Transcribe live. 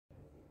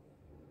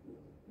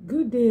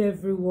Good day,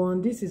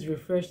 everyone. This is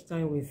Refresh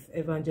Time with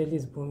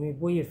Evangelist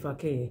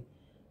Boye-Fakeye.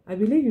 I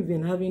believe you've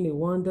been having a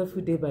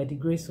wonderful day by the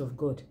grace of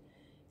God.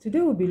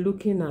 Today we'll be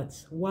looking at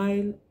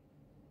while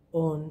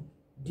on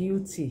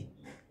duty.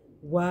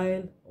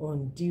 While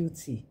on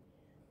duty.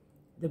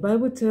 The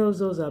Bible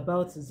tells us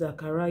about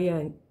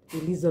Zachariah and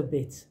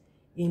Elizabeth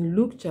in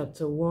Luke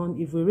chapter 1.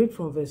 If we read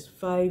from verse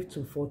 5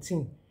 to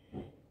 14,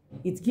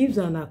 it gives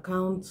an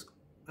account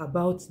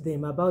about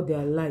them, about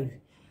their life.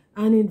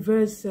 And in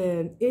verse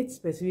 8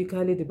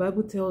 specifically, the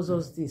Bible tells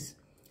us this.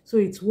 So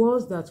it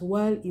was that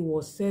while he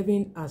was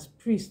serving as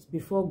priest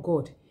before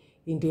God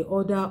in the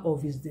order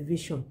of his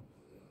division.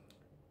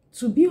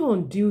 To be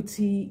on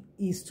duty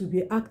is to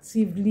be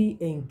actively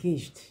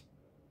engaged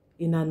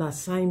in an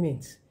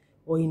assignment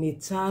or in a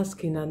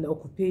task, in an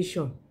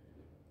occupation.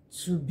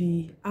 To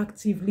be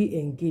actively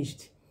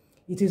engaged.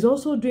 It is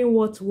also doing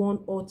what one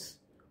ought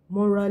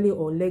morally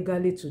or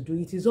legally to do.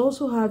 It is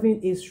also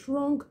having a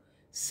strong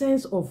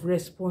sense of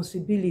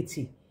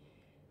responsibility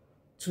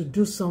to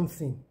do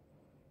something.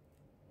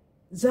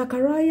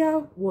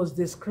 Zachariah was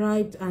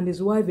described, and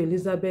his wife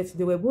Elizabeth,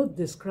 they were both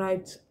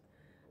described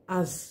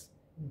as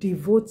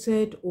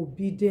devoted,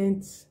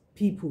 obedient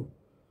people,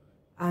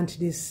 and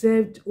they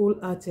served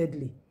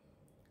wholeheartedly.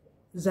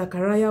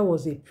 Zachariah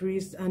was a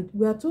priest, and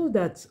we are told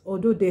that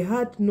although they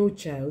had no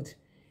child,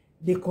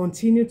 they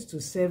continued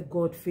to serve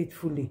God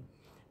faithfully.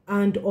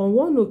 And on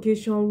one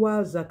occasion,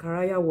 while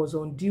Zachariah was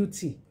on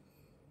duty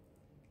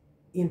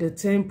in the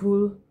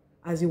temple,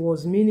 as he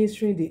was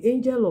ministering, the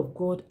angel of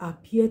God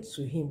appeared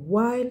to him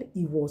while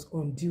he was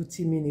on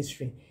duty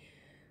ministering.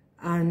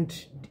 And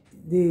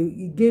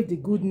he gave the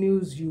good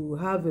news, you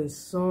have a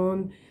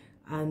son,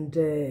 and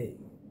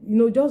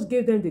just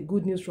gave them the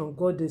good news from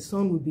God, the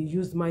son will be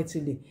used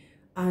mightily.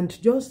 And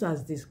just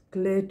as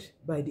declared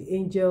by the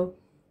angel,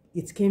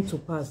 it came to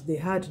pass. They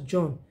had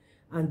John.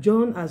 And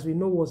John, as we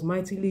know, was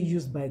mightily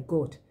used by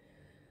God.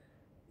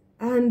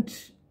 And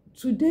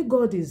today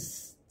God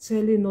is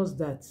telling us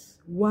that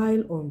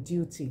while on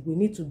duty, we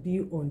need to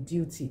be on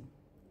duty.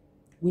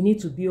 We need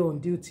to be on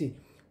duty.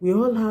 We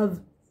all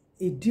have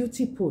a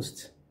duty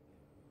post.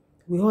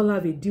 We all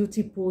have a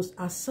duty post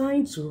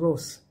assigned to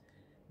us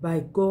by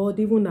God,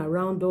 even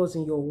around us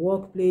in your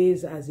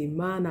workplace, as a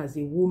man, as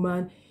a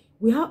woman.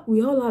 We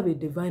all have a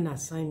divine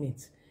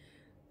assignment.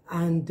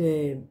 And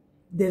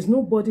there's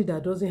nobody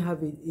that doesn't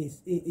have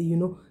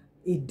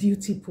a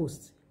duty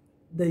post.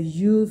 The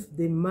youth,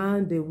 the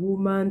man, the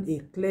woman, a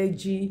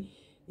clergy,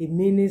 a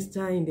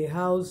minister in the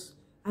house,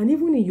 and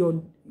even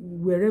in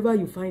wherever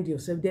you find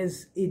yourself,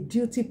 there's a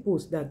duty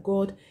post that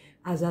God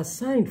has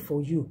assigned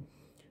for you.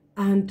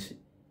 And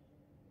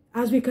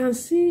as we can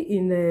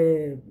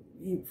see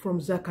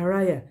from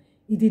Zachariah,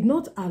 he did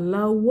not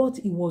allow what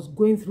he was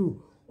going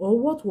through or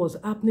what was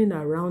happening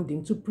around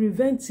him to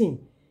prevent him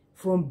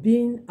from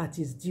being at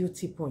his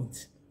duty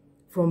point,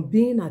 from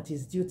being at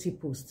his duty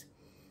post.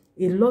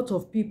 A lot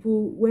of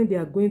people, when they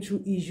are going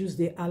through issues,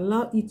 they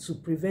allow it to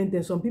prevent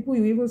them. Some people,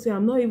 you even say,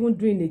 I'm not even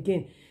doing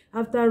again.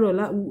 After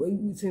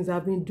all, since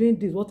I've been doing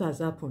this, what has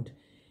happened?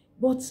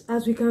 But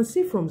as we can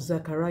see from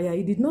Zachariah,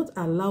 he did not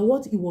allow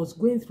what he was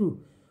going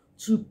through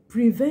to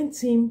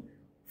prevent him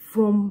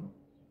from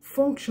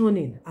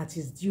functioning at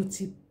his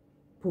duty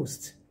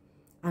post.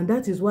 And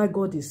that is why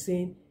God is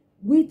saying,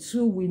 we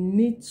too, we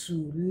need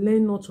to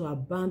learn not to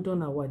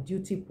abandon our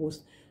duty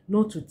post,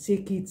 not to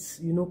take it,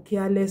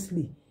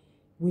 carelessly.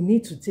 We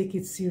need to take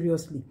it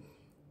seriously.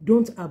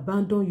 Don't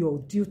abandon your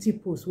duty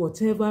post,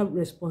 whatever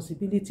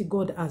responsibility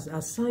God has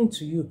assigned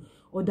to you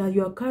or that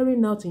you are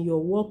carrying out in your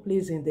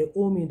workplace, in the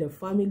home, in the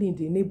family, in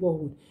the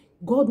neighborhood.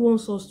 God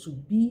wants us to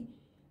be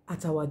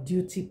at our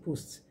duty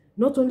post.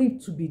 Not only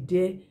to be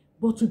there,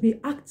 but to be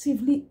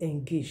actively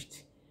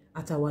engaged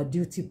at our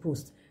duty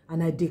post.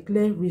 And I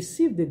declare,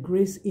 receive the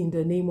grace in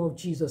the name of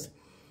Jesus.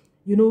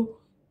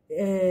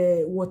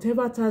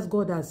 Whatever task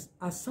God has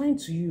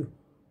assigned to you,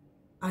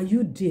 are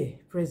you there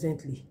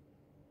presently?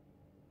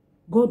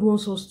 God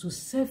wants us to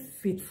serve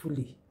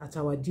faithfully at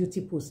our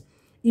duty post.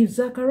 If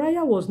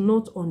Zachariah was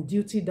not on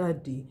duty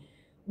that day,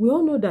 we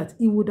all know that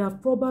he would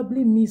have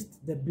probably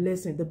missed the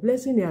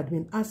blessing he had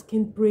been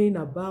asking, praying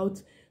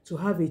about to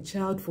have a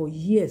child for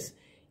years.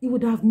 He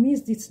would have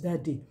missed it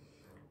that day.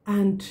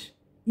 And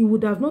he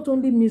would have not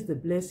only missed the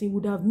blessing, he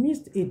would have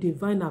missed a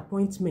divine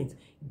appointment,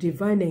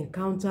 divine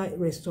encounter,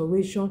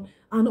 restoration,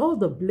 and all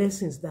the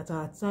blessings that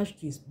are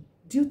attached to his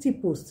duty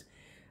post.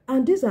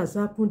 And this has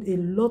happened. A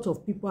lot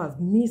of people have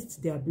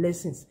missed their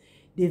blessings.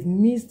 They've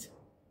missed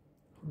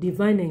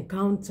divine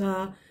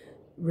encounter,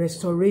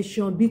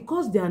 restoration,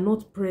 because they are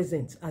not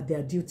present at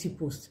their duty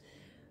post.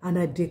 And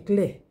I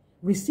declare,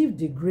 receive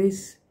the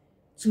grace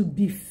to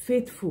be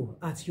faithful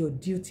at your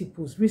duty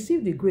post.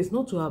 Receive the grace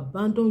not to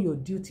abandon your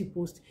duty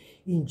post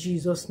in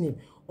Jesus' name.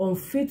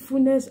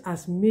 Unfaithfulness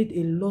has made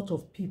a lot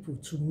of people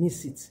to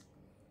miss it.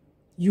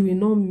 You will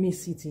not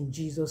miss it in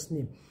Jesus'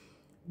 name.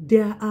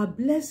 There are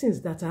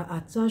blessings that are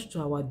attached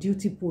to our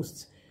duty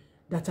posts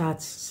that are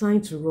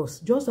assigned to us.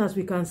 Just as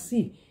we can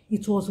see,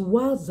 it was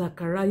while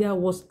Zachariah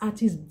was at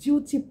his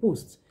duty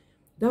post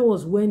That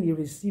was when he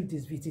received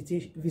his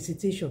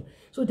visitation.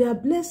 So there are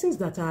blessings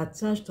that are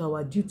attached to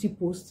our duty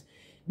post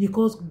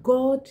because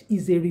God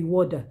is a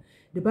rewarder.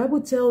 The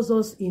Bible tells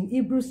us in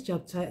Hebrews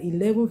chapter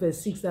 11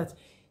 verse 6 that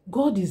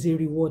God is a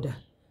rewarder.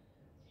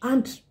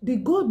 And the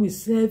God we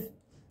serve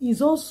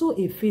is also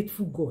a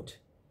faithful God.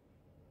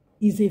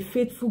 He's a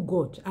faithful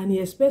God, and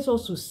he expects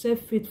us to serve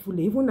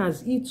faithfully, even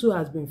as he too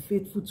has been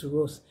faithful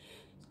to us.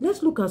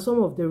 Let's look at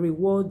some of the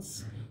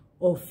rewards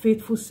of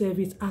faithful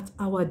service at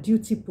our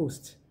duty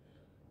post.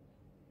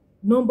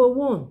 Number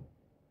one,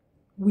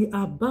 we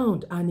are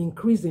bound and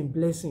increase in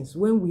blessings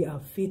when we are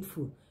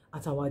faithful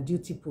at our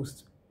duty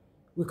post.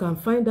 We can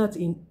find that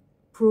in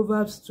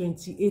Proverbs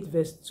 28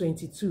 verse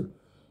 22.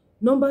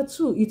 Number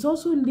two, it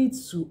also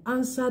leads to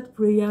answered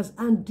prayers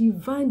and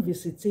divine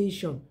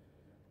visitation.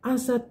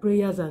 Answered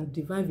prayers and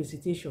divine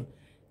visitation.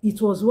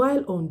 It was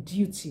while on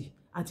duty,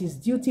 at his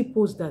duty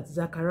post, that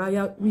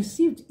Zechariah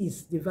received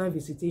his divine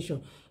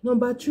visitation.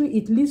 Number three,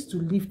 it leads to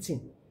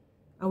lifting.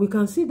 And we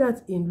can see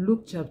that in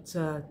Luke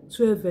chapter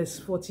 12 verse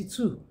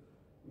 42.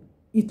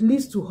 It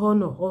leads to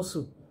honor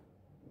also.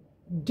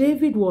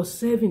 David was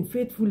serving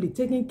faithfully,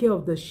 taking care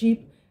of the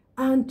sheep,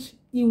 and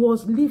he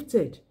was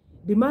lifted.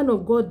 The man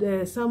of God,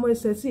 Samuel,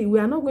 said, see, we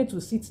are not going to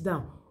sit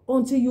down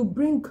until you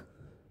bring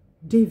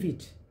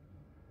David.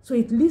 So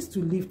it leads to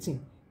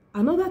lifting.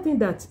 Another thing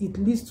that it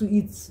leads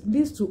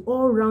to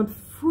all-round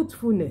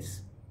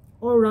fruitfulness.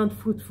 All-round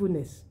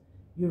fruitfulness.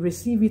 You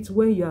receive it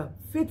when you are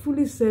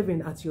faithfully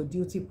serving at your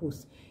duty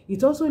post.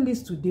 It also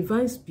leads to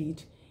divine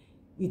speed.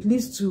 It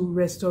leads to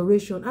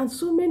restoration and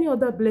so many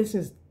other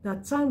blessings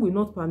that time will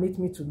not permit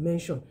me to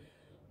mention.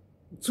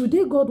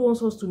 Today, God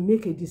wants us to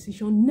make a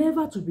decision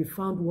never to be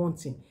found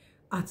wanting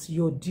at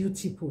your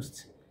duty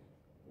post,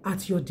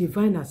 at your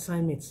divine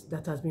assignments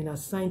that has been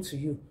assigned to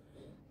you.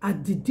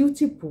 At the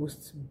duty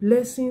post,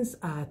 blessings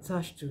are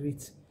attached to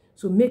it.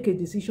 So make a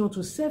decision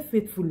to serve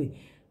faithfully.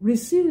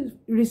 Reject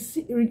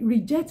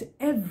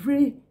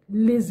every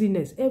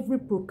laziness, every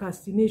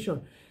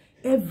procrastination,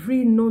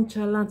 every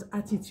nonchalant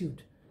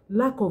attitude,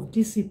 lack of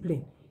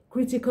discipline,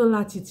 critical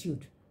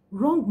attitude,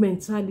 wrong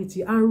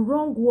mentality, and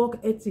wrong work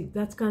ethic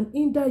that can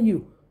hinder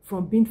you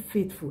from being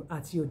faithful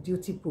at your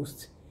duty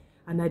post.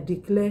 And I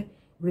declare,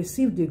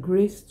 receive the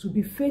grace to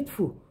be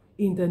faithful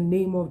in the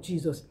name of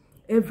Jesus.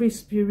 Every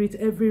spirit,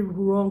 every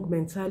wrong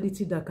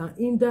mentality that can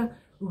hinder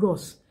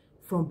us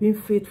from being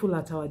faithful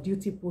at our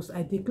duty post,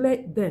 I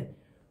declare them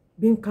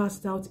being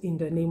cast out in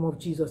the name of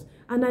Jesus.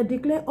 And I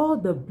declare all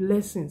the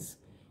blessings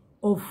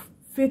of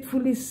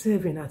faithfully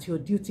serving at your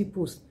duty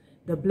post,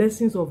 the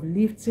blessings of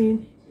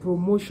lifting,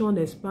 promotion,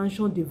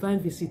 expansion, divine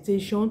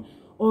visitation,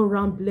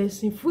 all-round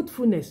blessing,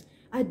 fruitfulness.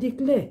 I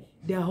declare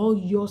they are all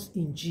yours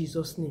in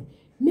Jesus' name.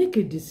 Make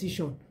a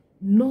decision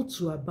not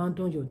to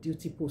abandon your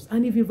duty post.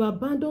 And if you've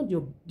abandoned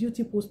your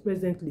duty post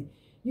presently,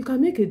 you can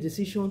make a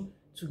decision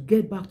to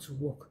get back to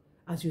work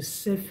as you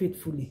serve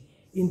faithfully.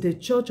 In the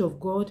church of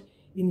God,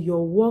 in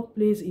your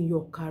workplace, in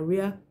your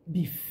career,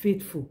 be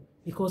faithful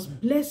because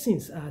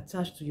blessings are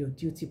attached to your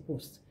duty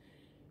post.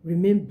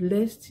 Remain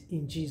blessed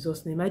in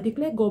Jesus' name. I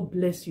declare God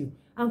bless you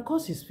and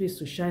cause his face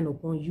to shine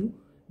upon you.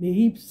 May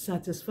he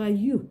satisfy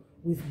you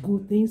with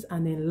good things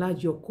and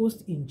enlarge your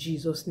coast in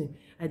Jesus' name.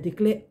 I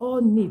declare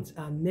all needs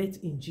are met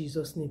in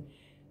Jesus' name.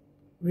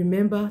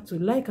 Remember to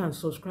like and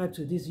subscribe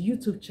to this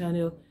YouTube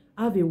channel.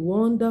 Have a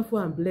wonderful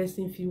and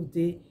blessing-filled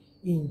day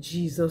in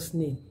Jesus'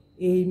 name.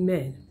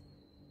 Amen.